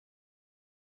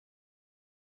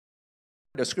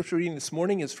The scripture reading this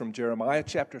morning is from Jeremiah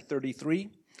chapter 33,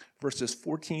 verses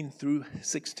 14 through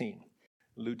 16.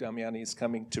 Lou Damiani is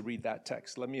coming to read that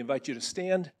text. Let me invite you to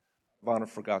stand of honor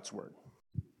for God's word.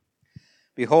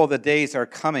 Behold, the days are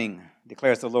coming,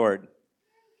 declares the Lord,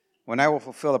 when I will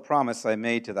fulfill the promise I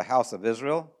made to the house of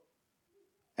Israel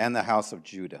and the house of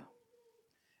Judah.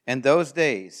 In those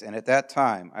days and at that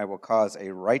time I will cause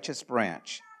a righteous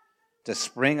branch to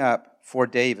spring up for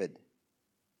David,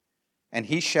 and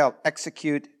he shall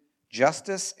execute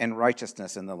justice and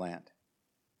righteousness in the land.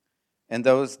 In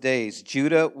those days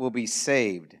Judah will be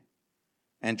saved,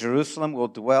 and Jerusalem will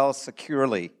dwell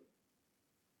securely.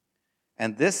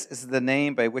 And this is the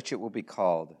name by which it will be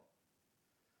called: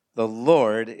 The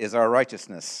Lord is our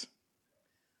righteousness.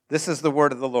 This is the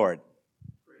word of the Lord.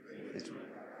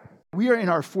 We are in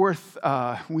our fourth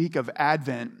week of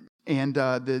Advent, and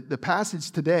the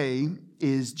passage today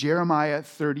is Jeremiah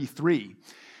 33.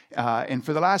 And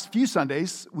for the last few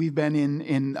Sundays, we've been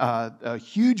in a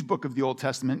huge book of the Old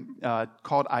Testament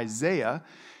called Isaiah.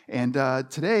 And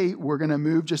today, we're going to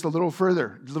move just a little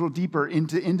further, a little deeper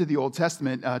into the Old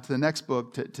Testament, to the next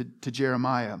book, to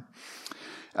Jeremiah.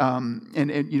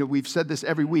 And you know, we've said this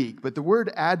every week, but the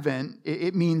word Advent,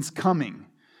 it means coming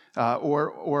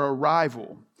or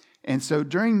arrival. And so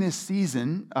during this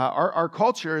season, our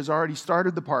culture has already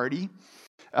started the party,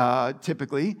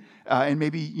 typically, and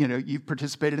maybe, you know, you've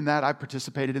participated in that, I've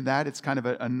participated in that, it's kind of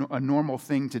a normal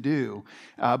thing to do.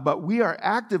 But we are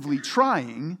actively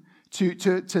trying to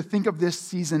think of this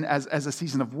season as a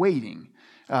season of waiting.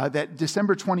 That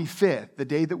December 25th, the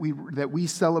day that we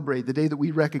celebrate, the day that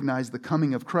we recognize the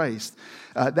coming of Christ,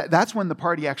 that's when the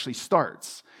party actually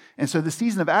starts. And so the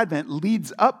season of Advent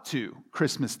leads up to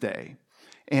Christmas Day.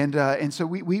 And so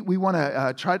we want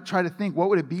to try to think, what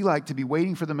would it be like to be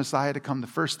waiting for the Messiah to come the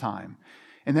first time?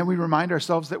 And then we remind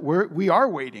ourselves that we are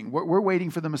waiting. We're waiting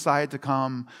for the Messiah to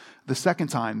come the second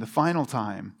time, the final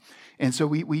time. And so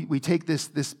we take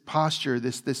this posture,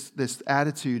 this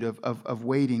attitude of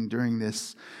waiting during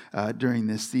this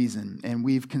season. And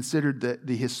we've considered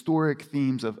the historic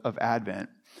themes of Advent.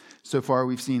 So far,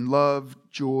 we've seen love,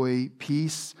 joy,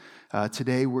 peace.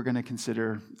 Today, we're going to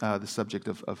consider the subject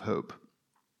of hope.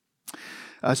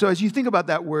 So as you think about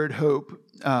that word hope,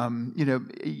 you know,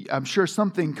 I'm sure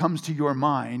something comes to your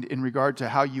mind in regard to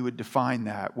how you would define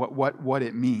that, what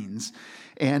it means.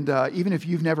 And even if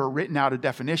you've never written out a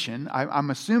definition,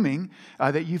 I'm assuming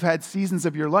that you've had seasons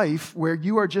of your life where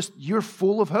you're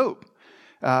full of hope.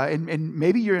 And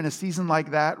maybe you're in a season like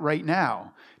that right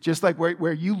now, just like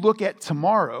where you look at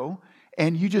tomorrow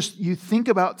and you think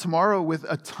about tomorrow with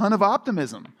a ton of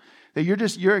optimism, that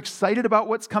you're excited about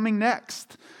what's coming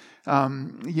next.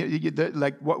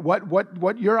 Like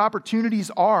what your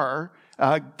opportunities are,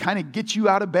 kind of get you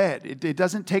out of bed. It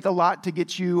doesn't take a lot to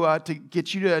get you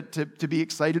to be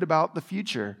excited about the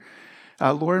future.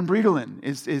 Lauren Breedelin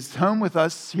is home with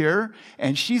us here,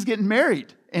 and she's getting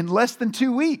married in less than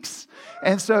 2 weeks.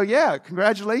 And so, yeah,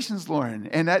 congratulations, Lauren.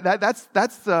 And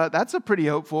that's a pretty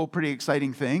hopeful, pretty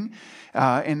exciting thing.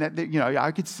 And that, you know,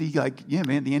 I could see, like, yeah,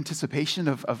 man, the anticipation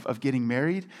of getting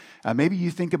married. Maybe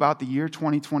you think about the year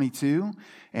 2022,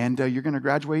 and you're going to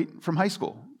graduate from high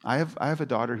school. I have a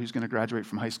daughter who's going to graduate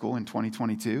from high school in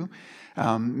 2022.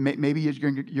 Maybe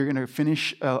you're going to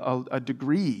finish a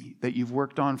degree that you've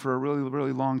worked on for a really,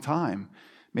 really long time.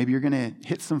 Maybe you're going to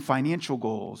hit some financial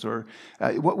goals, or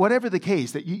whatever the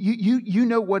case, that you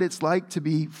know what it's like to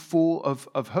be full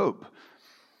of hope.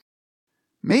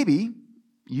 Maybe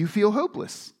you feel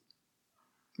hopeless.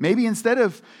 Maybe instead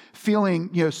of feeling,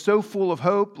 you know, so full of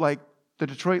hope like the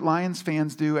Detroit Lions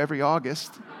fans do every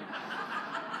August,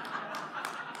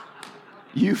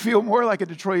 you feel more like a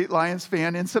Detroit Lions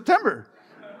fan in September,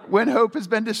 when hope has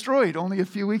been destroyed only a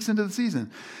few weeks into the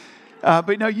season.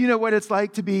 But no, you know what it's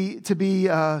like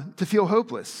to feel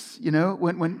hopeless. You know,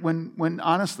 when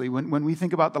honestly, when we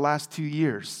think about the last 2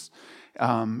 years,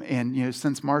 and you know,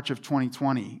 since March of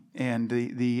 2020, and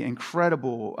the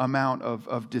incredible amount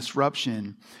of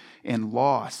disruption and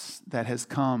loss that has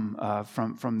come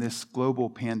from this global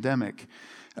pandemic.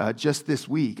 Just this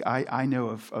week, I know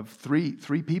of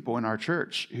three people in our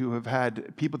church who have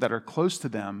had people that are close to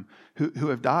them who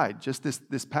have died just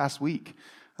this past week.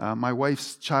 My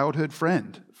wife's childhood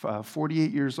friend,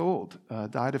 48 years old,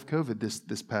 died of COVID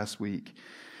this past week.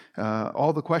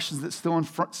 All the questions that still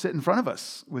sit in front of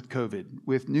us with COVID,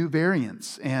 with new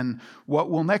variants, and what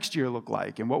will next year look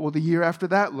like, and what will the year after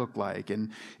that look like,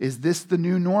 and is this the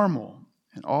new normal?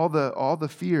 And all the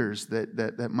fears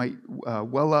that might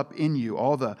well up in you,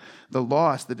 all the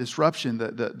loss, the disruption,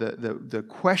 the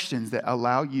questions that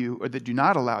allow you or that do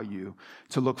not allow you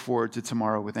to look forward to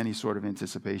tomorrow with any sort of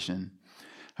anticipation.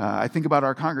 I think about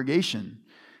our congregation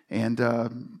and,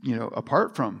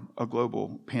 apart from a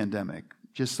global pandemic,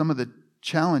 just some of the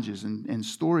challenges and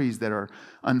stories that are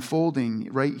unfolding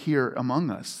right here among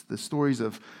us, the stories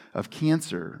of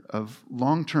cancer, of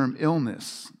long-term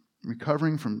illness,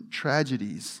 recovering from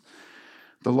tragedies,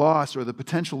 the loss or the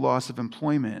potential loss of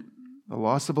employment, the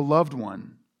loss of a loved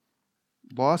one,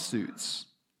 lawsuits,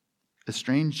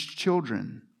 estranged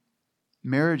children,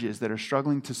 marriages that are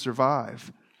struggling to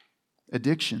survive,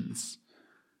 addictions,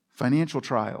 financial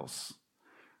trials.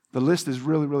 The list is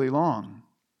really, really long.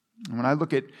 And when I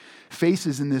look at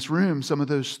faces in this room, some of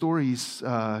those stories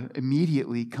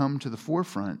immediately come to the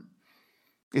forefront.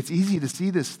 It's easy to see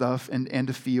this stuff and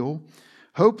to feel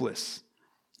hopeless.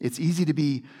 It's easy to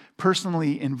be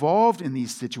personally involved in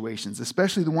these situations,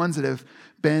 especially the ones that have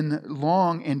been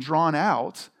long and drawn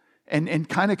out, and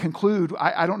kind of conclude,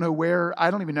 I don't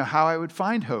even know how I would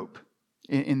find hope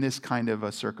in this kind of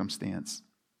a circumstance.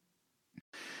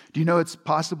 Do you know it's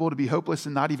possible to be hopeless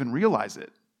and not even realize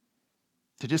it?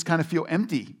 To just kind of feel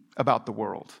empty about the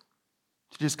world.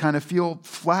 To just kind of feel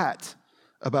flat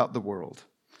about the world.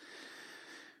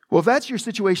 Well, if that's your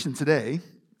situation today,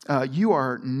 you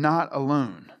are not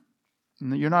alone.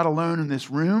 You're not alone in this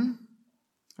room.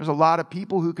 There's a lot of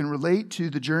people who can relate to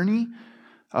the journey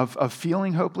of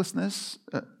feeling hopelessness,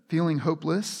 feeling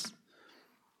hopeless.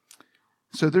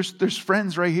 So there's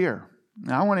friends right here.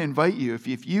 Now I want to invite you,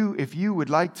 if you would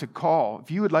like to call, if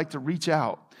you would like to reach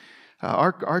out,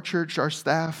 our church, our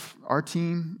staff, our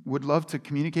team would love to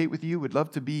communicate with you, would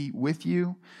love to be with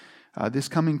you. This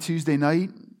coming Tuesday night,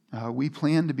 we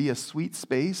plan to be a sweet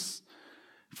space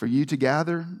for you to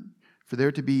gather, for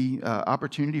there to be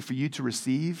opportunity for you to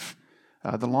receive.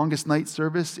 The longest night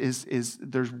service is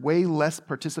there's way less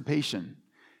participation.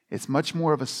 It's much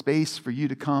more of a space for you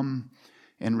to come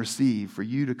and receive, for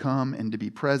you to come and to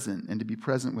be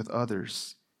present with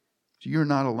others. So you're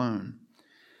not alone.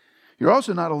 You're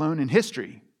also not alone in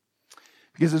history.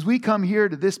 Because as we come here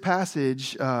to this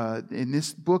passage in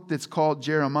this book that's called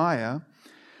Jeremiah,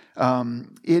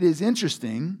 it is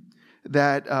interesting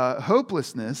that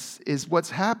hopelessness is what's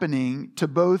happening to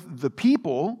both the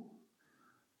people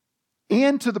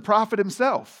and to the prophet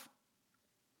himself.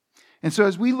 And so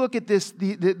as we look at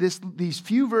these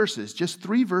few verses, just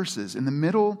 3 verses in the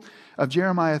middle of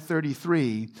Jeremiah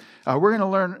 33, we're going to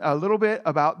learn a little bit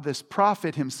about this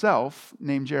prophet himself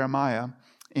named Jeremiah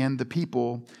and the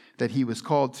people that he was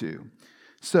called to.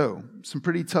 So, some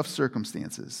pretty tough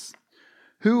circumstances.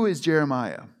 Who is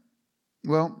Jeremiah?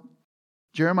 Well,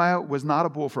 Jeremiah was not a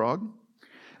bullfrog.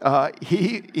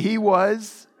 He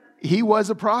was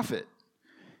a prophet,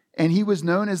 and he was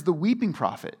known as the weeping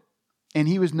prophet. And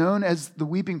he was known as the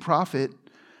weeping prophet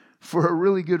for a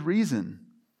really good reason.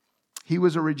 He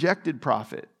was a rejected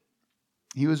prophet.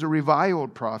 He was a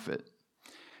reviled prophet.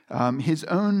 His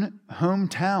own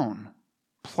hometown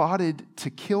plotted to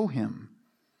kill him,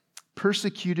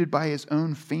 persecuted by his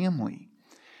own family.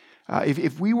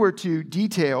 If we were to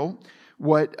detail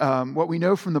what we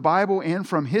know from the Bible and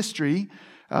from history,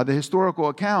 the historical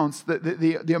accounts,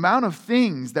 the amount of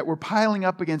things that were piling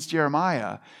up against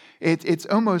Jeremiah, it's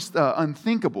almost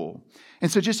unthinkable. And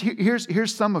so just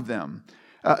here's some of them.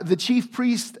 The chief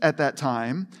priest at that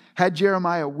time had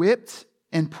Jeremiah whipped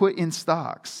and put in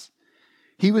stocks.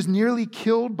 He was nearly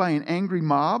killed by an angry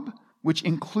mob, which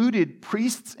included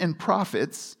priests and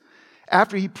prophets,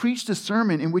 after he preached a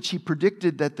sermon in which he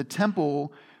predicted that the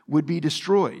temple would be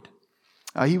destroyed.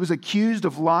 He was accused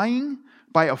of lying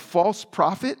by a false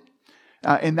prophet.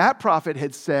 And that prophet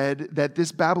had said that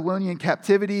this Babylonian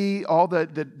captivity, all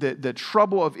the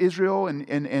trouble of Israel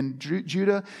and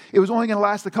Judah, it was only going to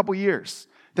last a couple years,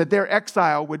 that their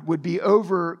exile would be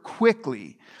over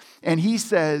quickly. And he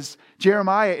says,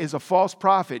 Jeremiah is a false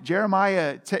prophet.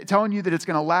 Jeremiah telling you that it's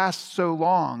going to last so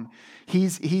long.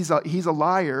 He's a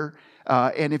liar.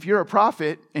 And if you're a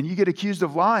prophet and you get accused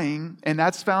of lying, and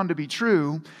that's found to be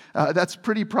true, that's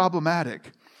pretty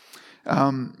problematic.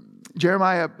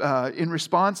 Jeremiah, in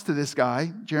response to this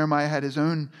guy, Jeremiah had his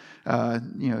own,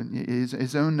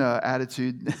 his own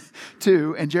attitude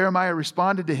too, and Jeremiah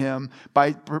responded to him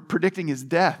by predicting his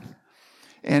death.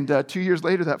 And 2 years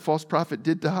later, that false prophet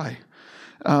did die.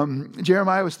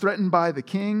 Jeremiah was threatened by the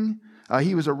king.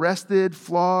 He was arrested,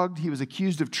 flogged. He was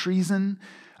accused of treason.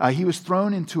 He was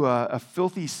thrown into a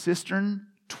filthy cistern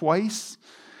twice.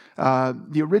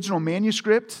 The original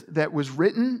manuscript that was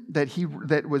written, that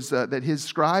his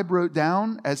scribe wrote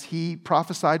down as he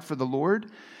prophesied for the Lord.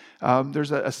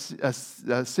 There's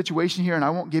a situation here, and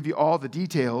I won't give you all the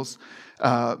details,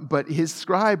 but his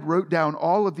scribe wrote down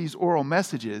all of these oral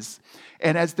messages,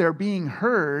 and as they're being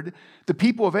heard, the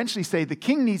people eventually say, the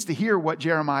king needs to hear what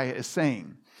Jeremiah is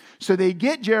saying. So they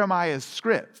get Jeremiah's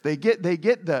script. They get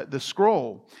the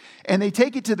scroll, and they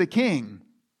take it to the king.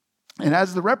 And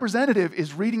as the representative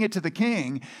is reading it to the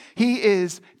king, he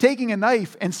is taking a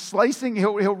knife and slicing.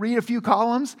 He'll read a few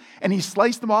columns, and he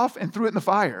sliced them off and threw it in the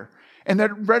fire. And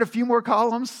then read a few more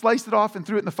columns, sliced it off, and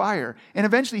threw it in the fire. And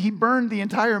eventually, he burned the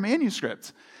entire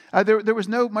manuscript. There was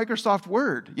no Microsoft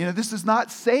Word. This is not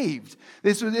saved.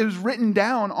 It was written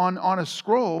down on a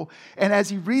scroll. And as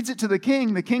he reads it to the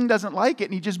king doesn't like it,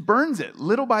 and he just burns it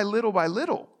little by little by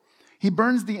little. He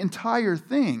burns the entire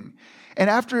thing. And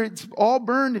after it's all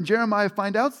burned and Jeremiah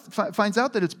finds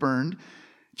out that it's burned,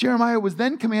 Jeremiah was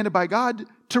then commanded by God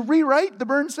to rewrite the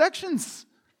burned sections,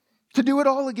 to do it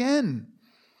all again,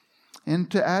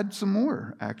 and to add some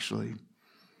more, actually.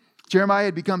 Jeremiah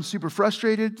had become super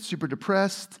frustrated, super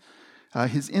depressed.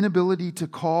 His inability to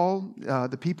call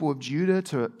the people of Judah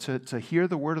to hear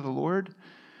the word of the Lord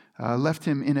left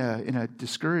him in a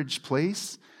discouraged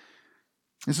place.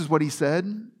 This is what he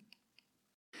said.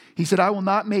 He said, "I will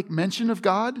not make mention of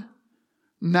God.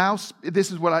 Now,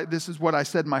 this is what I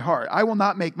said in my heart. I will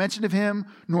not make mention of him,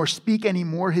 nor speak any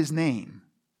more his name.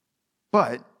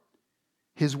 But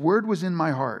his word was in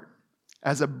my heart,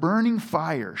 as a burning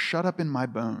fire shut up in my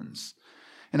bones.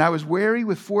 And I was weary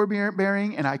with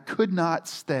forbearing, and I could not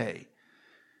stay."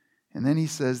 And then he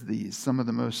says these, some of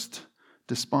the most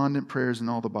despondent prayers in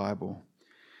all the Bible.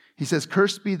 He says,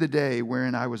 "Cursed be the day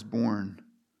wherein I was born.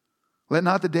 Let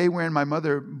not the day wherein my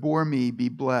mother bore me be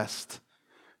blessed.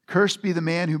 Cursed be the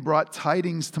man who brought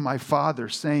tidings to my father,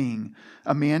 saying,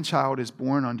 a man-child is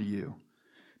born unto you,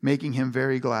 making him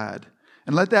very glad.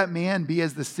 And let that man be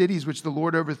as the cities which the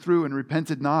Lord overthrew and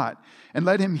repented not. And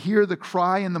let him hear the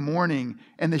cry in the morning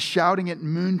and the shouting at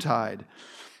noontide,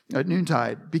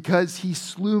 because he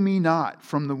slew me not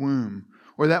from the womb,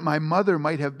 or that my mother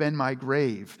might have been my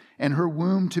grave, and her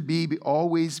womb to be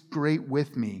always great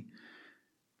with me.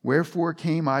 Wherefore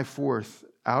came I forth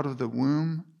out of the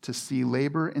womb to see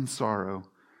labor and sorrow,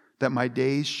 that my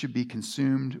days should be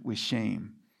consumed with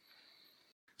shame."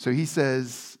 So he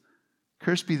says,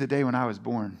 cursed be the day when I was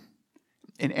born.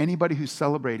 And anybody who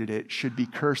celebrated it should be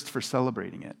cursed for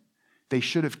celebrating it. They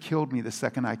should have killed me the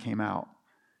second I came out.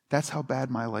 That's how bad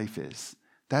my life is.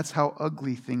 That's how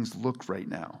ugly things look right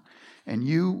now. And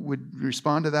you would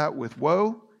respond to that with,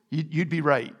 woe? You'd be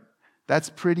right. That's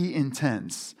pretty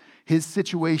intense. His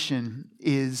situation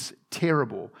is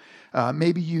terrible.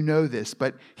 Maybe you know this,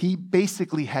 but he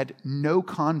basically had no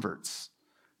converts.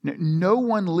 No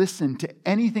one listened to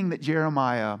anything that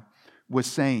Jeremiah was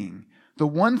saying. The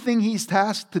one thing he's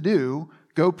tasked to do,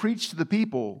 go preach to the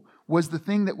people, was the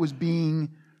thing that was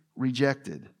being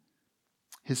rejected.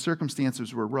 His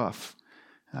circumstances were rough,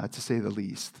 to say the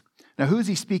least. Now, who is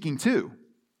he speaking to?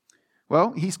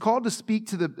 Well, he's called to speak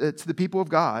to the people of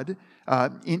God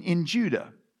in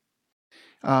Judah.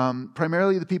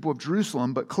 Primarily the people of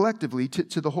Jerusalem, but collectively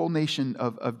to the whole nation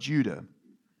of Judah.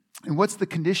 And what's the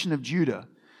condition of Judah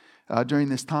during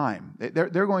this time?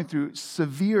 They're going through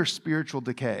severe spiritual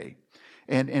decay.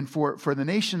 And for the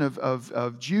nation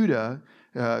of Judah,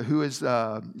 who is,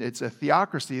 it's a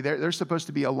theocracy, they're supposed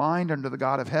to be aligned under the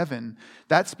God of heaven.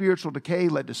 That spiritual decay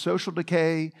led to social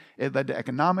decay. It led to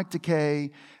economic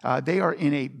decay. They are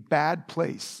in a bad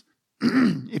place.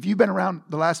 If you've been around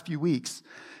the last few weeks,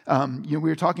 we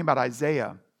were talking about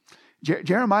Isaiah.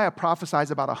 Jeremiah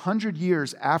prophesies about 100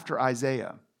 years after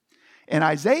Isaiah. And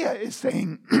Isaiah is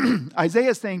saying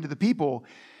to the people,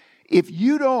 if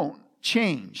you don't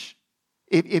change,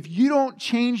 if you don't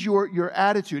change your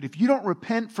attitude, if you don't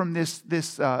repent from this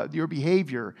your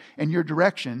behavior and your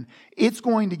direction, it's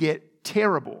going to get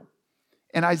terrible.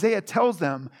 And Isaiah tells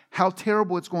them how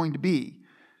terrible it's going to be.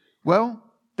 Well,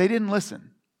 they didn't listen.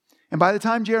 And by the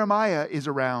time Jeremiah is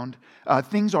around,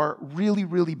 things are really,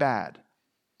 really bad.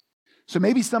 So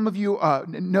maybe some of you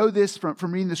know this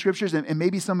from reading the scriptures, and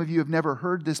maybe some of you have never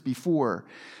heard this before.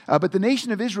 But the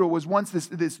nation of Israel was once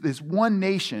this one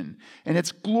nation, and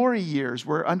its glory years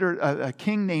were under a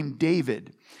king named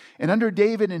David. And under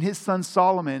David and his son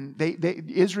Solomon,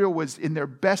 Israel was in their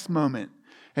best moment.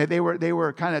 They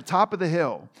were kind of top of the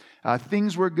hill.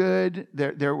 Things were good.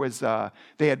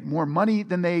 They had more money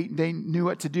than they knew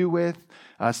what to do with.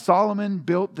 Solomon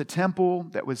built the temple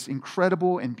that was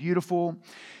incredible and beautiful.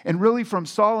 And really from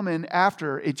Solomon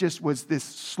after, it just was this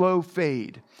slow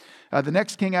fade. The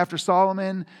next king after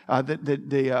Solomon,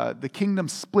 the kingdom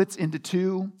splits into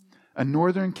two, a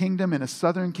northern kingdom and a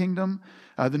southern kingdom.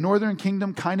 The northern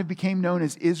kingdom kind of became known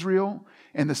as Israel,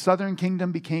 and the southern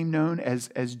kingdom became known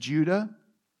as Judah.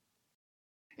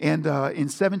 And in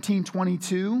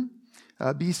 1722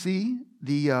 BC,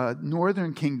 the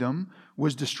northern kingdom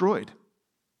was destroyed.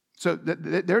 So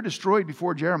they're destroyed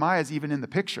before Jeremiah is even in the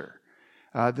picture.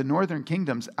 The northern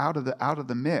kingdom's out of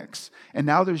the mix. And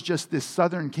now there's just this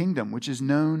southern kingdom, which is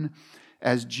known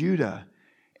as Judah.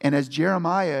 And as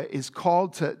Jeremiah is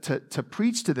called to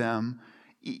preach to them,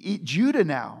 Judah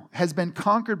now has been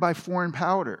conquered by foreign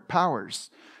powers.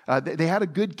 They had a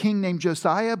good king named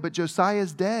Josiah, but Josiah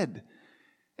is dead.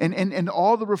 And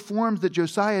all the reforms that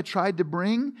Josiah tried to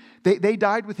bring, they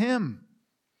died with him.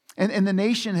 And the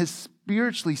nation has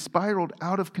spiritually spiraled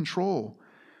out of control.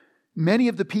 Many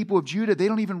of the people of Judah, they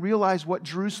don't even realize what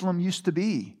Jerusalem used to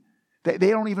be. They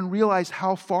don't even realize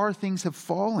how far things have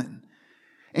fallen.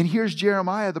 And here's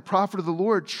Jeremiah, the prophet of the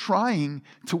Lord, trying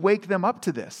to wake them up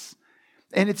to this.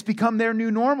 And it's become their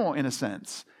new normal in a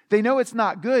sense. They know it's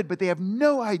not good, but they have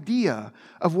no idea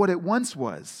of what it once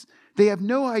was. They have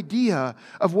no idea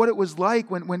of what it was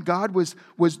like when God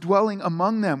was dwelling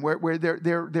among them, where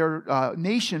their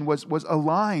nation was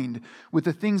aligned with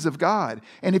the things of God.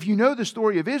 And if you know the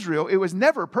story of Israel, it was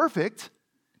never perfect.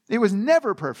 It was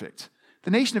never perfect.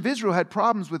 The nation of Israel had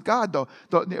problems with God,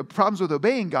 problems with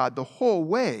obeying God the whole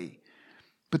way.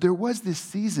 But there was this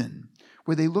season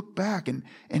where they looked back and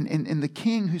the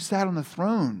king who sat on the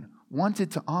throne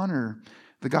wanted to honor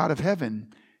the God of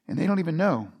heaven, and they don't even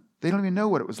know. They don't even know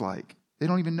what it was like. They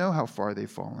don't even know how far they've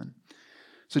fallen.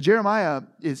 So Jeremiah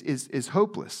is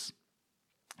hopeless.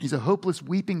 He's a hopeless,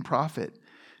 weeping prophet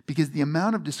because the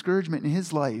amount of discouragement in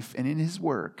his life and in his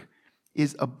work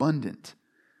is abundant.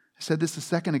 I said this a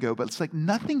second ago, but it's like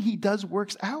nothing he does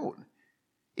works out.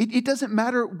 It doesn't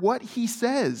matter what he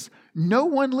says. No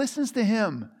one listens to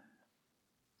him.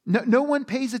 No one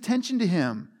pays attention to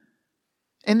him.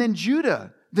 And then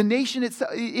Judah, the nation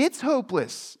itself, it's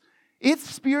hopeless. It's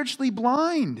spiritually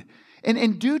blind.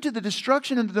 And due to the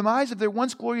destruction and the demise of their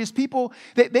once glorious people,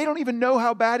 they don't even know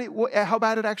how bad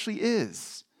it actually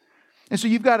is. And so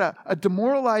you've got a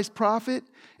demoralized prophet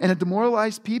and a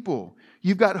demoralized people.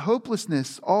 You've got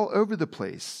hopelessness all over the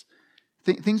place.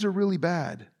 Things are really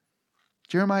bad.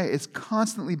 Jeremiah is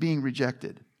constantly being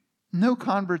rejected. No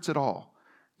converts at all.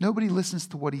 Nobody listens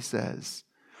to what he says.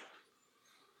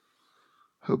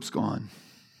 Hope's gone.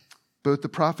 Both the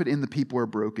prophet and the people are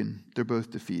broken. They're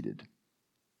both defeated.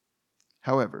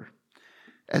 However,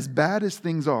 as bad as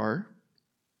things are,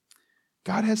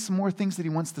 God has some more things that he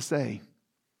wants to say.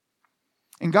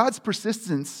 And God's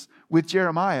persistence with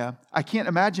Jeremiah, I can't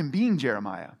imagine being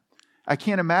Jeremiah. I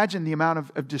can't imagine the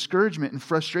amount of discouragement and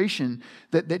frustration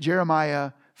that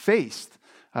Jeremiah faced.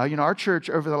 Our church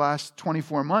over the last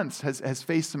 24 months has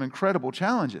faced some incredible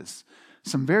challenges,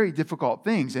 some very difficult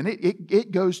things, and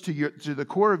it goes to the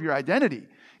core of your identity.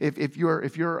 If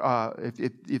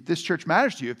this church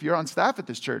matters to you, if you're on staff at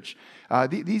this church,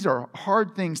 these are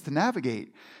hard things to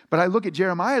navigate. But I look at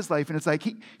Jeremiah's life, and it's like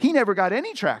he never got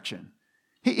any traction.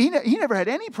 He never had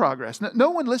any progress.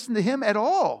 No one listened to him at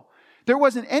all. There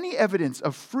wasn't any evidence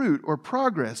of fruit or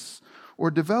progress or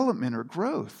development or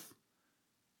growth.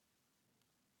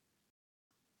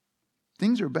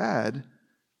 Things are bad,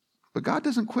 but God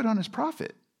doesn't quit on his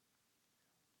prophet.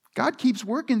 God keeps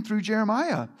working through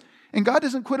Jeremiah, and God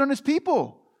doesn't quit on his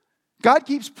people. God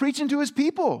keeps preaching to his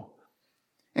people,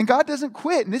 and God doesn't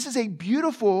quit. And this is a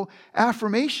beautiful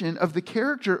affirmation of the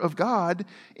character of God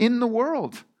in the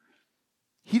world.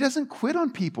 He doesn't quit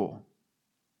on people.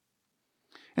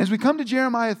 As we come to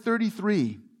Jeremiah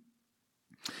 33,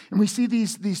 and we see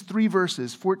these three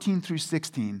verses, 14 through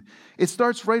 16, it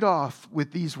starts right off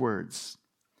with these words.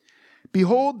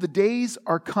 Behold, the days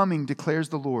are coming, declares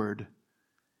the Lord,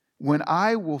 when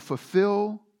I will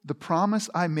fulfill the promise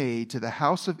I made to the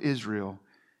house of Israel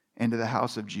and to the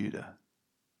house of Judah.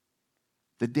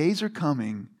 The days are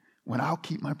coming when I'll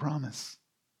keep my promise.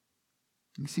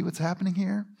 You see what's happening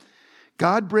here?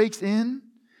 God breaks in,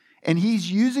 and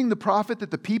he's using the prophet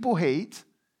that the people hate,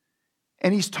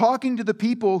 and he's talking to the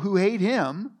people who hate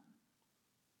him,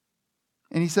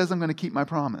 and he says, I'm going to keep my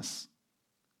promise.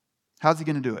 How's he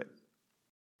going to do it?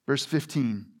 Verse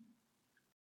 15.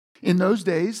 In those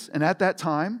days, and at that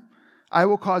time, I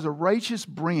will cause a righteous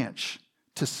branch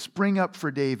to spring up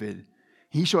for David.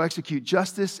 He shall execute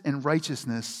justice and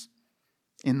righteousness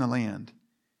in the land.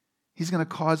 He's going to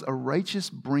cause a righteous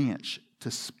branch to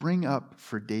spring up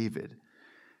for David.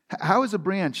 How is a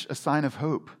branch a sign of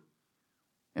hope?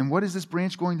 And what is this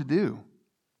branch going to do?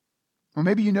 Well,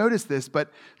 maybe you noticed this,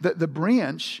 but the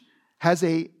branch has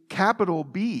a capital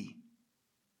B.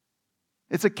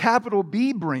 It's a capital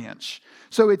B branch.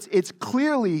 So it's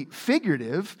clearly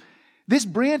figurative. This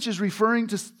branch is referring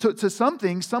to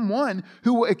something, someone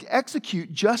who will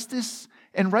execute justice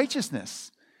and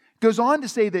righteousness. It goes on to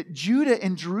say that Judah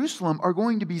and Jerusalem are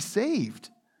going to be saved.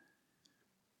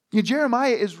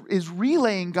 Jeremiah is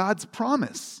relaying God's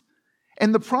promise.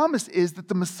 And the promise is that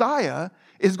the Messiah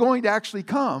is going to actually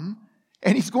come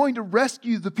and he's going to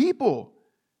rescue the people.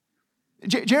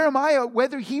 Jeremiah,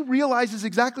 whether he realizes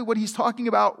exactly what he's talking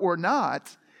about or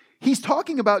not, he's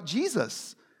talking about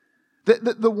Jesus,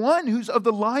 the one who's of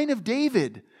the line of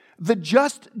David, the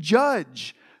just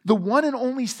judge, the one and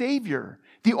only Savior,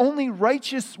 the only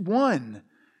righteous one.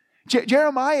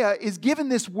 Jeremiah is given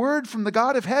this word from the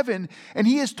God of heaven, and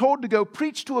he is told to go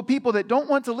preach to a people that don't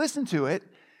want to listen to it.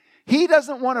 He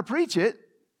doesn't want to preach it.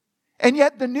 And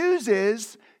yet the news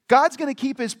is God's going to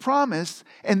keep his promise,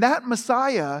 and that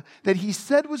Messiah that he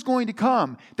said was going to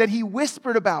come, that he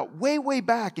whispered about way, way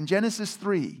back in Genesis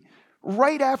 3,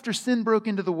 right after sin broke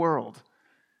into the world,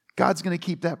 God's going to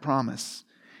keep that promise.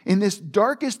 In this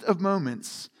darkest of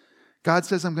moments, God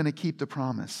says, I'm going to keep the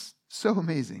promise. So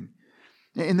amazing.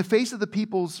 In the face of the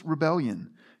people's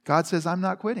rebellion, God says, I'm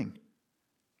not quitting.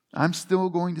 I'm still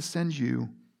going to send you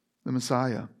the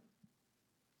Messiah.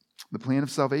 The plan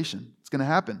of salvation. It's going to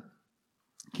happen.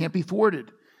 Can't be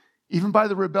thwarted. Even by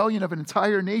the rebellion of an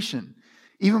entire nation.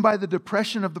 Even by the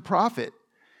depression of the prophet.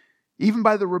 Even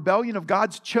by the rebellion of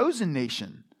God's chosen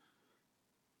nation.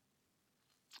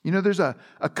 You know, there's a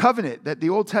covenant that the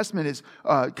Old Testament is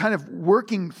kind of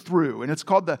working through, and it's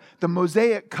called the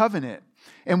Mosaic Covenant.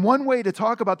 And one way to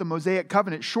talk about the Mosaic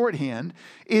Covenant, shorthand,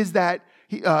 is that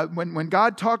when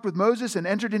God talked with Moses and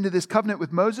entered into this covenant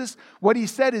with Moses, what he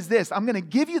said is this: I'm going to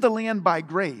give you the land by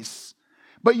grace,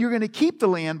 but you're going to keep the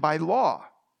land by law.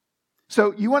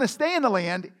 So you want to stay in the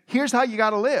land, here's how you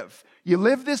got to live. You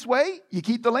live this way, you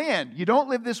keep the land. You don't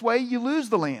live this way, you lose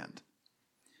the land.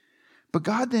 But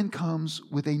God then comes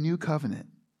with a new covenant.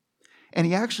 And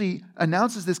he actually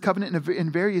announces this covenant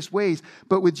in various ways.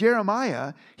 But with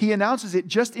Jeremiah, he announces it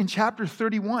just in chapter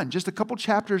 31, just a couple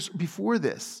chapters before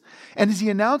this. And as he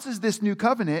announces this new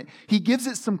covenant, he gives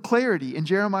it some clarity in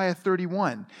Jeremiah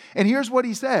 31. And here's what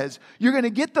he says: you're going to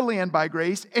get the land by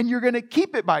grace, and you're going to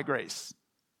keep it by grace.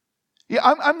 Yeah,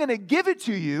 I'm going to give it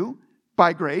to you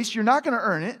by grace. You're not going to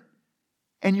earn it.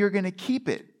 And you're going to keep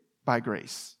it by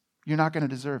grace. You're not going to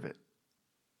deserve it.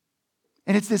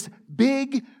 And it's this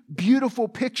big, beautiful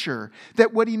picture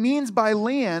that what he means by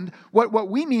land, what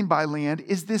we mean by land,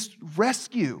 is this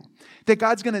rescue. That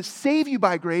God's going to save you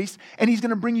by grace, and he's going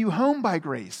to bring you home by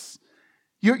grace.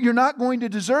 You're not going to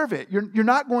deserve it. You're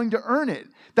not going to earn it.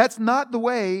 That's not the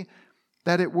way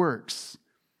that it works.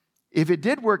 If it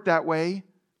did work that way,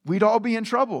 we'd all be in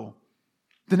trouble.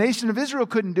 The nation of Israel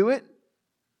couldn't do it.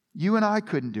 You and I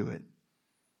couldn't do it.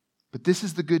 But this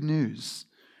is the good news.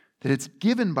 That it's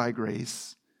given by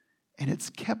grace and it's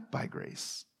kept by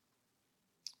grace.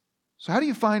 So how do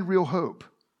you find real hope?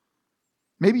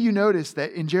 Maybe you notice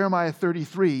that in Jeremiah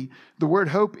 33, the word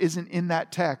hope isn't in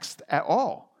that text at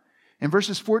all. In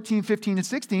verses 14, 15, and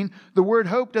 16, the word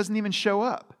hope doesn't even show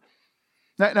up.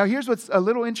 Now here's what's a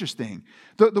little interesting.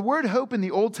 The word hope in the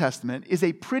Old Testament is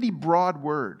a pretty broad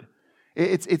word.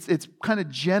 It's kind of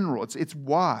general. It's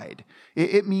wide.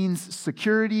 It means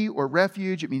security or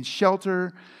refuge. It means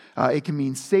shelter. It can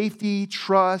mean safety,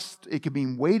 trust. It can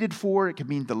mean waited for. It can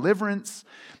mean deliverance.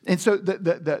 And so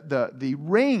the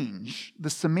range,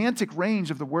 the semantic range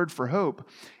of the word for hope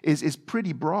is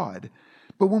pretty broad.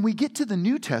 But when we get to the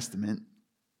New Testament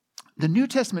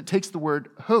takes the word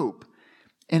hope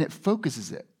and it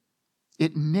focuses it.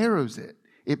 It narrows it.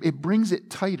 It brings it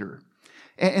tighter.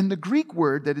 And the Greek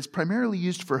word that is primarily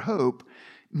used for hope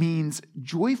means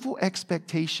joyful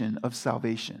expectation of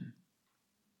salvation.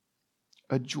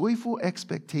 A joyful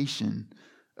expectation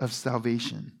of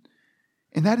salvation.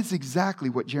 And that is exactly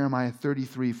what Jeremiah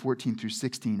 33, 14 through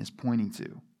 16 is pointing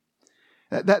to.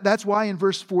 That's why in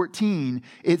verse 14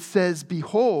 it says,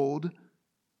 behold,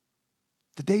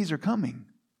 the days are coming.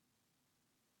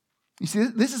 You see,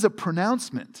 this is a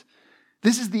pronouncement.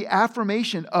 This is the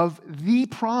affirmation of the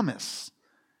promise.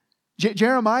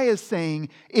 Jeremiah is saying,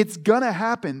 it's going to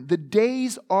happen. The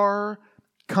days are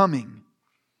coming.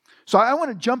 So I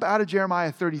want to jump out of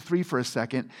Jeremiah 33 for a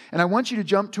second, and I want you to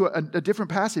jump to a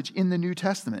different passage in the New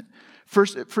Testament.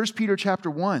 First Peter chapter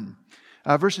 1,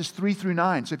 verses 3 through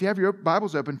 9. So if you have your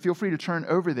Bibles open, feel free to turn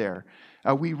over there.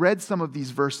 We read some of these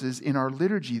verses in our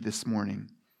liturgy this morning.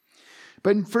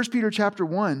 But in 1 Peter chapter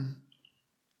 1,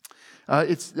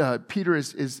 Peter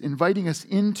is inviting us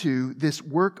into this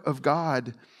work of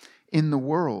God in the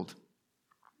world.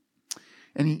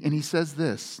 And he says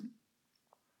this,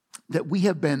 that we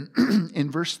have been, in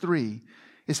verse 3,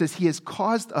 it says, he has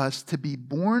caused us to be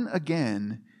born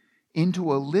again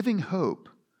into a living hope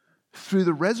through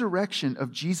the resurrection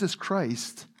of Jesus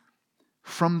Christ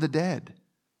from the dead.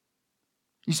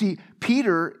 You see,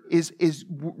 Peter is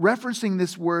referencing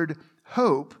this word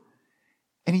hope,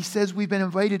 and he says we've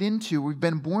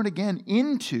been born again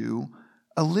into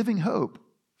a living hope.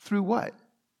 Through what?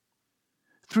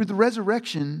 Through the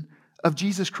resurrection of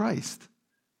Jesus Christ.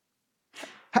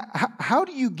 How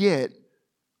do you get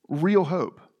real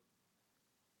hope?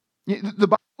 The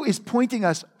Bible is pointing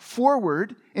us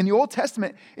forward. In the Old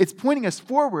Testament, it's pointing us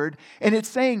forward, and it's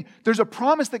saying there's a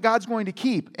promise that God's going to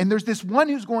keep, and there's this one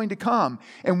who's going to come,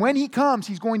 and when he comes,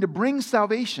 he's going to bring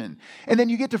salvation. And then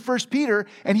you get to 1 Peter,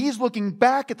 and he's looking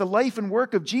back at the life and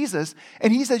work of Jesus,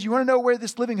 and he says, you want to know where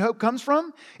this living hope comes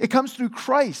from? It comes through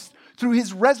Christ, through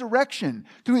his resurrection,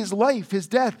 through his life, his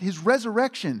death, his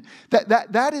resurrection.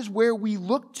 That is where we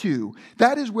look to.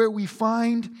 That is where we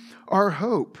find our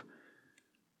hope.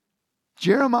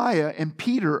 Jeremiah and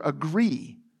Peter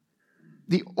agree.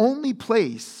 The only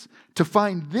place to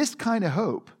find this kind of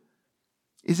hope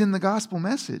is in the gospel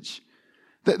message.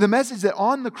 The message that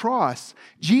on the cross,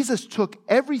 Jesus took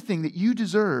everything that you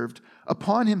deserved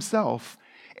upon himself,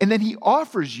 and then he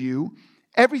offers you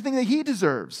everything that he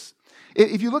deserves.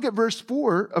 If you look at verse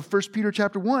 4 of 1 Peter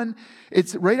chapter 1,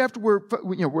 it's right after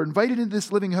we're invited into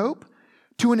this living hope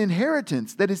to an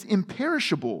inheritance that is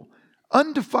imperishable,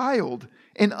 undefiled,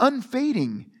 and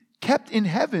unfading, kept in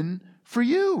heaven for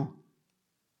you.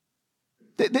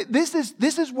 This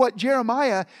is what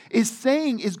Jeremiah is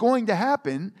saying is going to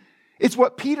happen. It's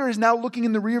what Peter is now looking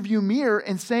in the rearview mirror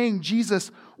and saying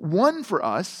Jesus won for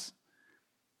us.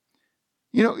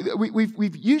 You know,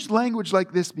 we've used language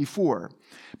like this before.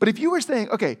 But if you were saying,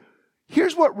 okay,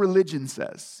 here's what religion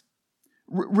says.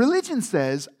 Religion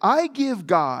says, I give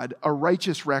God a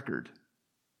righteous record,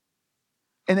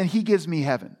 and then he gives me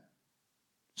heaven.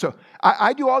 So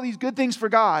I do all these good things for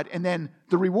God, and then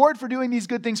the reward for doing these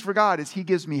good things for God is he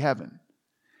gives me heaven.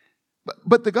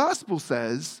 But the gospel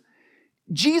says,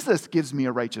 Jesus gives me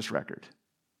a righteous record.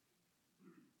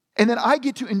 And then I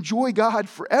get to enjoy God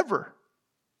forever.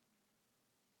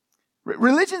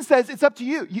 Religion says it's up to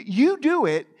you. You do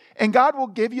it, and God will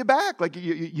give you back. Like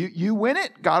you win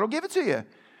it, God will give it to you.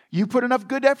 You put enough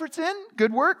good efforts in,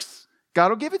 good works, God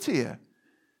will give it to you.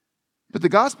 But the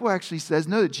gospel actually says,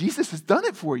 no, that Jesus has done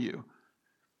it for you.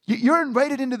 You're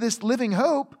invited into this living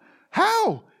hope.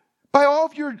 How? By all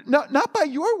of your, not by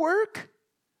your work,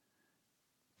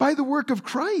 by the work of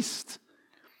Christ.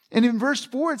 And in verse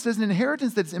 4, it says, an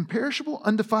inheritance that is imperishable,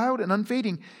 undefiled, and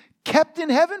unfading, kept in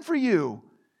heaven for you.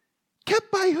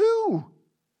 Kept by who?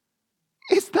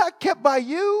 It's not kept by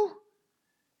you.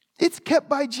 It's kept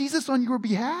by Jesus on your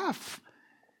behalf.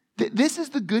 This is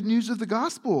the good news of the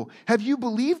gospel. Have you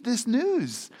believed this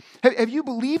news? Have you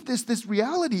believed this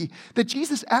reality that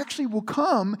Jesus actually will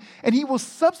come and he will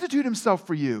substitute himself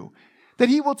for you? That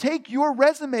he will take your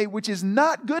resume, which is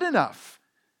not good enough.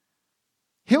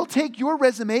 He'll take your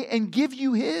resume and give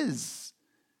you his.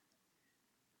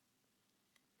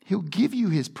 He'll give you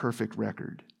his perfect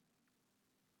record.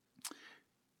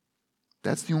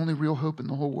 That's the only real hope in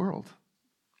the whole world.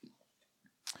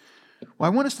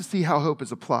 Well, I want us to see how hope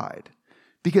is applied,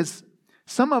 because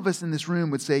some of us in this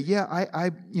room would say, yeah,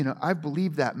 I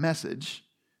believe that message.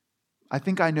 I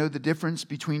think I know the difference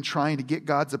between trying to get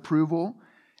God's approval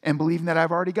and believing that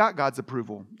I've already got God's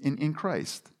approval in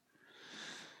Christ.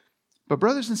 But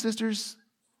brothers and sisters,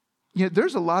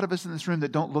 there's a lot of us in this room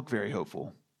that don't look very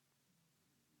hopeful.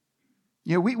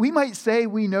 We might say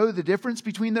we know the difference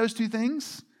between those two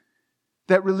things,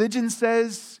 that religion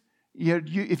says,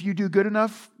 if you do good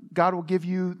enough, God will give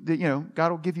you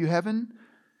God will give you heaven.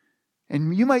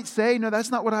 And you might say, no,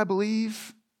 that's not what I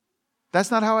believe.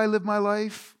 That's not how I live my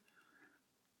life.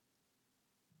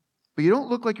 But you don't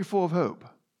look like you're full of hope.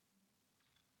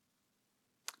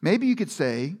 Maybe you could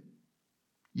say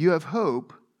you have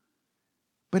hope,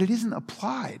 but it isn't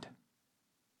applied.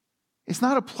 It's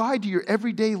not applied to your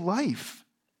everyday life.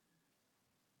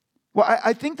 Well,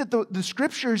 I think that the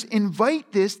scriptures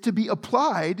invite this to be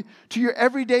applied to your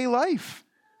everyday life.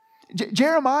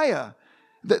 Jeremiah,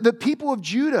 the people of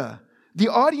Judah, the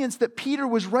audience that Peter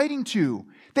was writing to,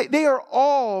 they are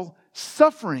all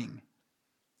suffering.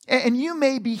 And you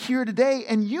may be here today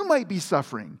and you might be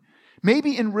suffering.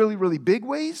 Maybe in really, really big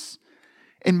ways,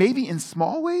 and maybe in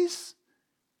small ways,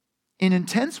 in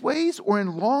intense ways, or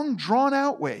in long,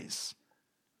 drawn-out ways.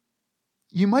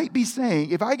 You might be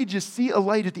saying, if I could just see a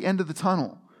light at the end of the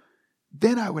tunnel,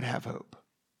 then I would have hope.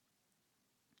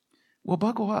 Well,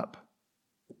 buckle up.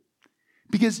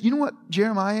 Because you know what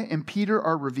Jeremiah and Peter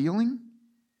are revealing?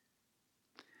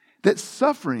 That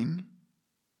suffering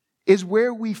is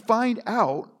where we find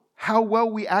out how well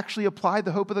we actually apply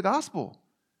the hope of the gospel.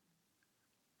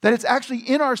 That it's actually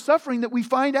in our suffering that we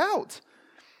find out.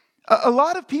 A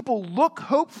lot of people look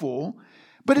hopeful,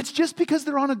 but it's just because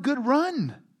they're on a good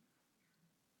run.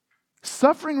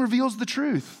 Suffering reveals the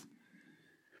truth.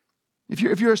 If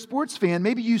you're a sports fan,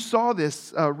 maybe you saw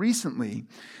this recently,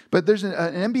 but there's an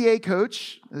NBA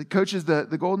coach that coaches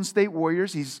the Golden State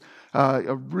Warriors. He's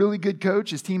a really good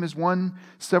coach. His team has won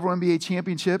several NBA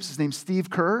championships. His name's Steve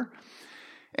Kerr.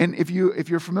 And if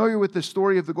you're familiar with the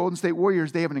story of the Golden State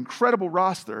Warriors, they have an incredible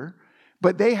roster,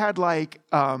 but they had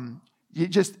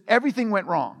just everything went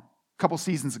wrong a couple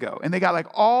seasons ago. And they got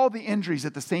all the injuries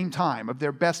at the same time of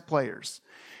their best players.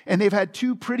 And they've had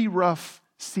 2 pretty rough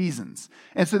seasons.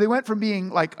 And so they went from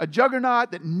being a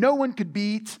juggernaut that no one could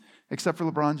beat, except for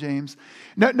LeBron James.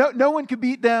 No one could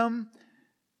beat them,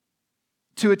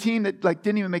 to a team that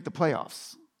didn't even make the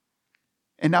playoffs.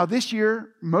 And now this year,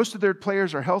 most of their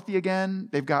players are healthy again.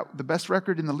 They've got the best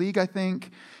record in the league, I think,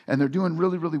 and they're doing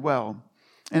really, really well.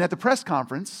 And at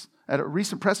a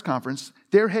recent press conference,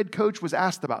 their head coach was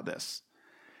asked about this.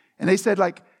 And they said,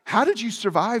 how did you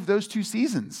survive those 2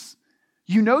 seasons?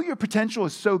 You know your potential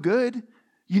is so good.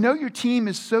 You know your team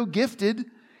is so gifted,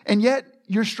 and yet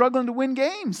you're struggling to win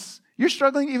games. You're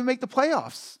struggling to even make the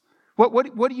playoffs.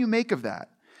 What do you make of that?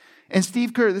 And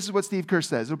Steve Kerr, this is what Steve Kerr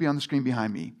says. It'll be on the screen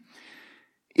behind me.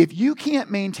 If you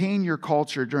can't maintain your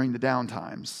culture during the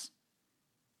downtimes,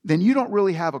 then you don't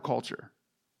really have a culture.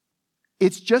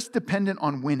 It's just dependent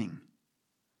on winning.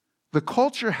 The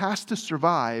culture has to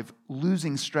survive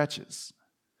losing stretches.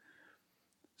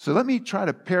 So let me try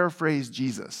to paraphrase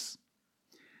Jesus.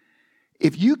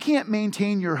 If you can't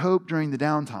maintain your hope during the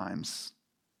downtimes,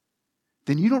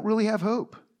 then you don't really have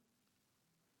hope.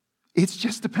 It's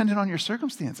just dependent on your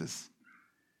circumstances.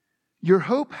 Your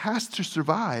hope has to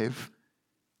survive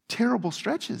terrible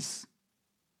stretches.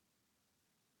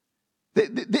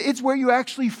 It's where you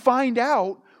actually find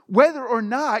out whether or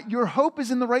not your hope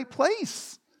is in the right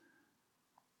place.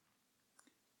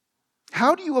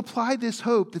 How do you apply this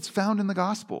hope that's found in the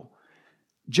gospel?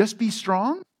 Just be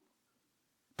strong?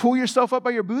 Pull yourself up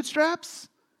by your bootstraps?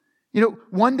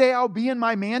 One day I'll be in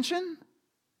my mansion?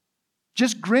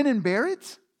 Just grin and bear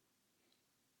it?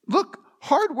 Look,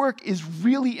 hard work is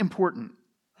really important.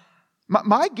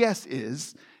 My guess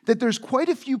is that there's quite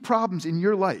a few problems in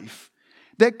your life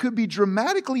that could be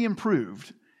dramatically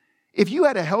improved if you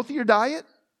had a healthier diet,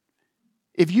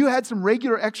 if you had some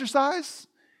regular exercise,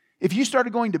 if you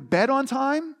started going to bed on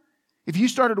time, if you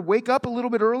started to wake up a little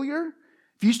bit earlier,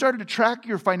 if you started to track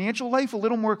your financial life a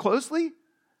little more closely.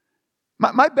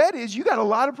 My bet is you got a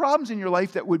lot of problems in your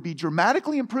life that would be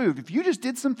dramatically improved if you just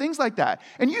did some things like that.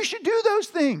 And you should do those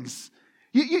things.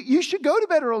 You should go to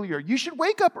bed earlier. You should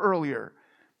wake up earlier.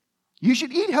 You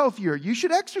should eat healthier. You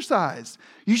should exercise.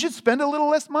 You should spend a little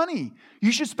less money.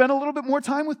 You should spend a little bit more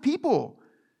time with people.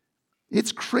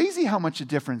 It's crazy how much a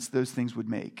difference those things would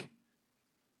make.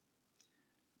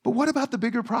 But what about the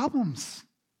bigger problems?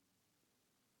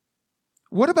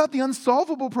 What about the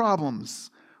unsolvable problems?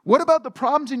 What about the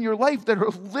problems in your life that are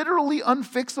literally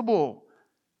unfixable?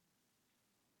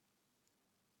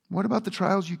 What about the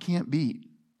trials you can't beat?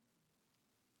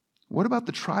 What about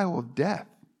the trial of death?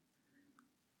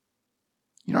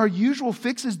 Our usual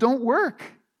fixes don't work.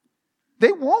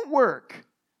 They won't work.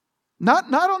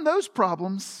 Not on those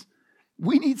problems.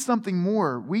 We need something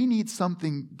more. We need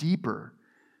something deeper.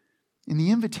 And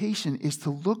the invitation is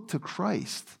to look to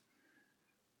Christ.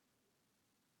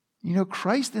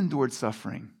 Christ endured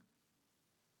suffering.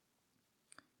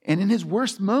 And in his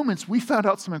worst moments, we found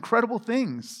out some incredible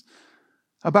things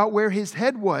about where his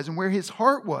head was and where his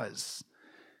heart was.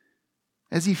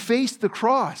 As he faced the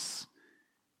cross,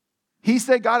 he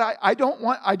said, God, I don't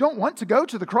want to go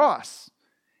to the cross.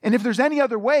 And if there's any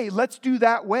other way, let's do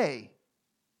that way.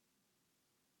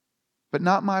 But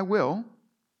not my will,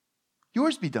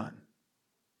 yours be done.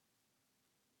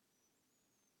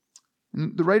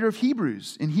 And the writer of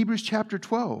Hebrews, in Hebrews chapter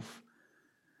 12,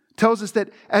 tells us that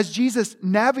as Jesus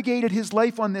navigated his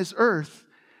life on this earth,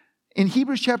 in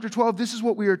Hebrews chapter 12, this is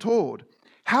what we are told.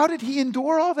 How did he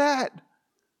endure all that?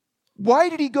 Why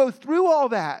did he go through all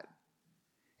that?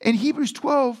 In Hebrews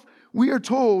 12, we are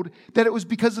told that it was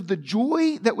because of the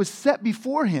joy that was set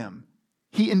before him,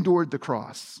 he endured the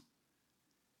cross.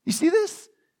 You see this?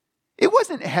 It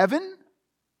wasn't heaven.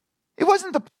 It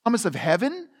wasn't the promise of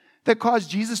heaven that caused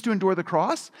Jesus to endure the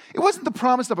cross. It wasn't the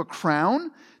promise of a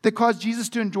crown that caused Jesus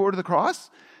to endure the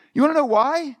cross. You want to know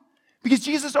why? Because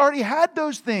Jesus already had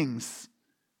those things.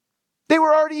 They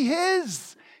were already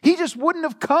his. He just wouldn't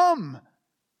have come.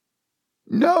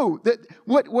 No, that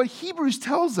what Hebrews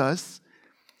tells us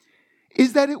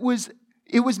is that it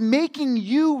was making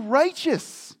you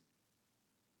righteous.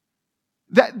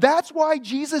 That's why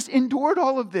Jesus endured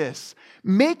all of this.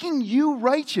 Making you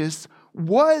righteous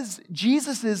was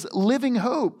Jesus' living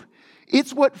hope.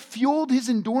 It's what fueled his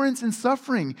endurance and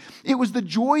suffering. It was the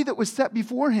joy that was set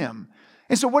before him.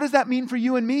 And so what does that mean for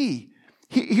you and me?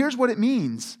 Here's what it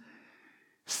means.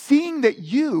 Seeing that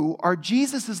you are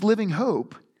Jesus' living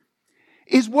hope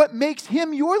is what makes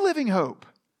him your living hope.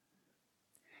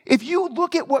 If you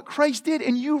look at what Christ did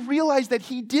and you realize that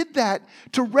he did that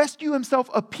to rescue himself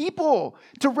a people,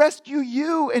 to rescue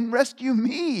you and rescue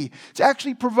me, to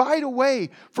actually provide a way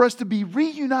for us to be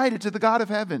reunited to the God of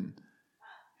heaven,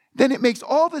 then it makes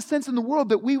all the sense in the world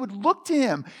that we would look to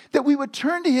him, that we would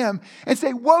turn to him and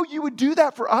say, whoa, you would do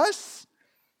that for us?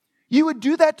 You would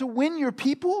do that to win your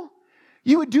people?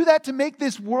 You would do that to make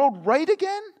this world right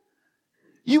again?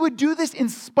 You would do this in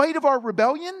spite of our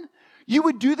rebellion? You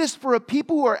would do this for a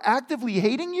people who are actively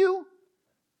hating you?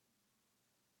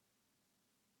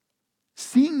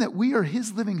 Seeing that we are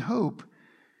his living hope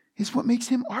is what makes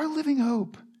him our living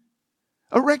hope.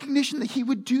 A recognition that he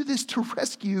would do this to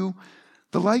rescue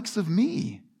the likes of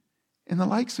me and the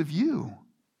likes of you.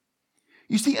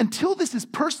 You see, until this is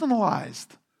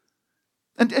personalized,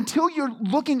 and until you're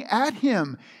looking at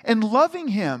him and loving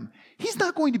him, he's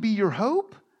not going to be your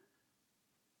hope.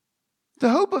 The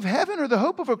hope of heaven or the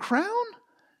hope of a crown?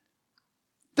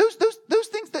 Those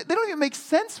things, they don't even make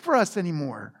sense for us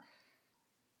anymore.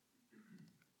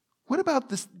 What about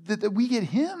this, that we get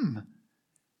him?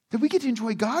 That we get to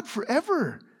enjoy God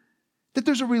forever? That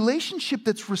there's a relationship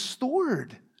that's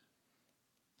restored?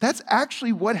 That's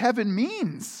actually what heaven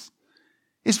means,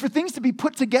 is for things to be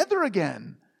put together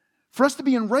again, for us to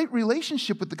be in right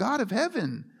relationship with the God of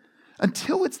heaven.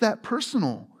 Until it's that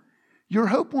personal, your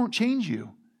hope won't change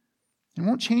you. It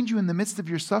won't change you in the midst of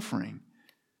your suffering.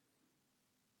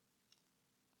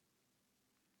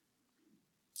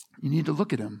 You need to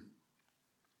look at him.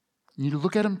 You need to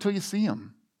look at him until you see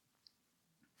him.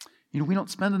 We don't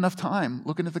spend enough time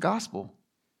looking at the gospel.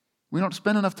 We don't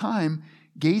spend enough time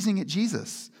gazing at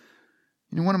Jesus.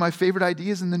 One of my favorite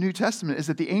ideas in the New Testament is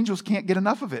that the angels can't get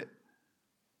enough of it.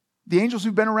 The angels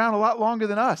who've been around a lot longer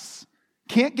than us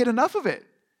can't get enough of it.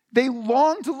 They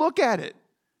long to look at it.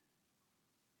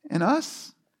 And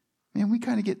us, man, we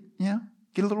kind of get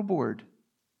a little bored.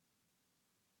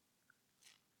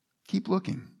 Keep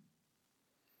looking.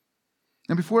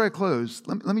 Now, before I close,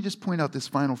 let me just point out this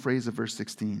final phrase of verse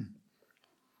 16.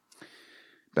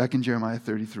 Back in Jeremiah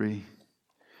 33.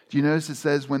 Do you notice it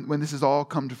says, when this has all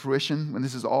come to fruition, when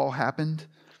this has all happened,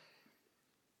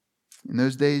 in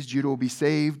those days Judah will be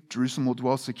saved, Jerusalem will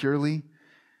dwell securely,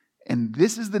 and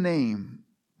this is the name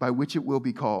by which it will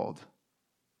be called.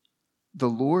 The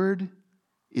Lord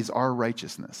is our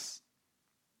righteousness.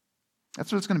 That's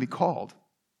what it's going to be called.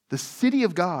 The city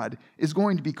of God is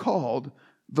going to be called,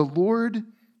 the Lord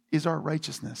is our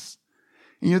righteousness.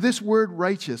 This word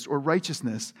righteous or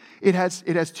righteousness, it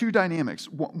has two dynamics.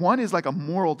 One is like a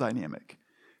moral dynamic,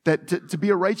 that to be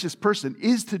a righteous person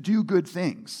is to do good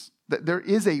things. That there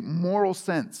is a moral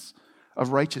sense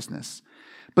of righteousness.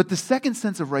 But the second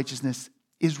sense of righteousness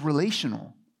is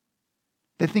relational,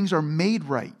 that things are made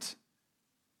right.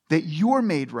 That you're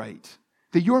made right.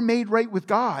 That you're made right with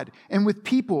God and with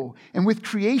people and with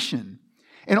creation.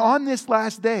 And on this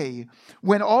last day,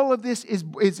 when all of this is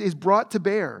brought to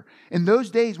bear, in those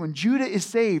days when Judah is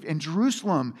saved and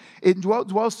Jerusalem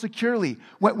dwells securely,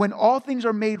 when all things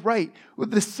are made right,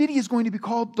 the city is going to be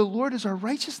called, the Lord is our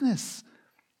righteousness.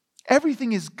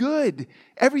 Everything is good.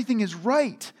 Everything is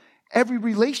right. Every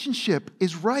relationship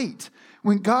is right.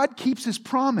 When God keeps his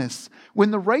promise,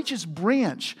 when the righteous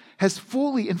branch has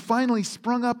fully and finally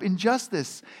sprung up in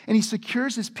justice and he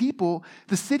secures his people,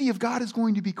 the city of God is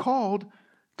going to be called,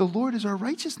 the Lord is our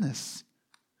righteousness.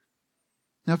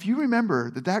 Now, if you remember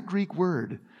that Greek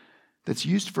word that's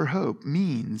used for hope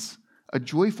means a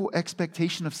joyful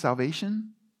expectation of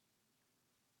salvation,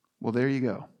 well, there you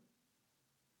go.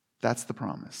 That's the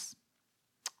promise.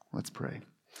 Let's pray.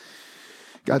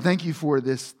 God, thank you for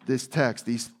this text,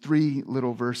 these 3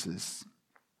 little verses.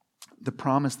 The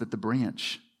promise that the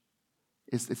branch,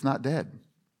 it's not dead.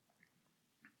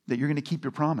 That you're going to keep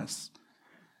your promise.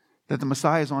 That the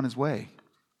Messiah is on his way.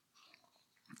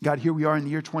 God, here we are in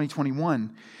the year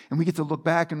 2021, and we get to look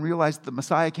back and realize that the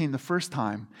Messiah came the first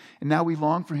time, and now we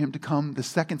long for him to come the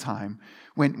second time,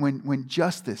 when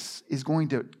justice is going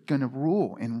to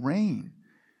rule and reign,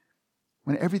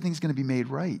 when everything's going to be made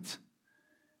right.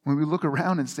 When we look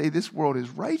around and say, this world is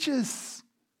righteous.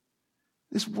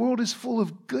 This world is full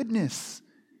of goodness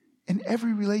and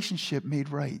every relationship made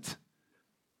right.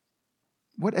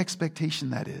 What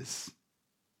expectation that is.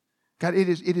 God, it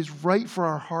is right for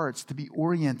our hearts to be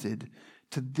oriented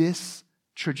to this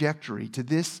trajectory, to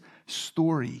this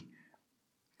story,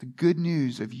 the good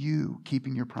news of you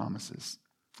keeping your promises.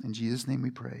 In Jesus' name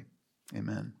we pray.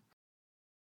 Amen.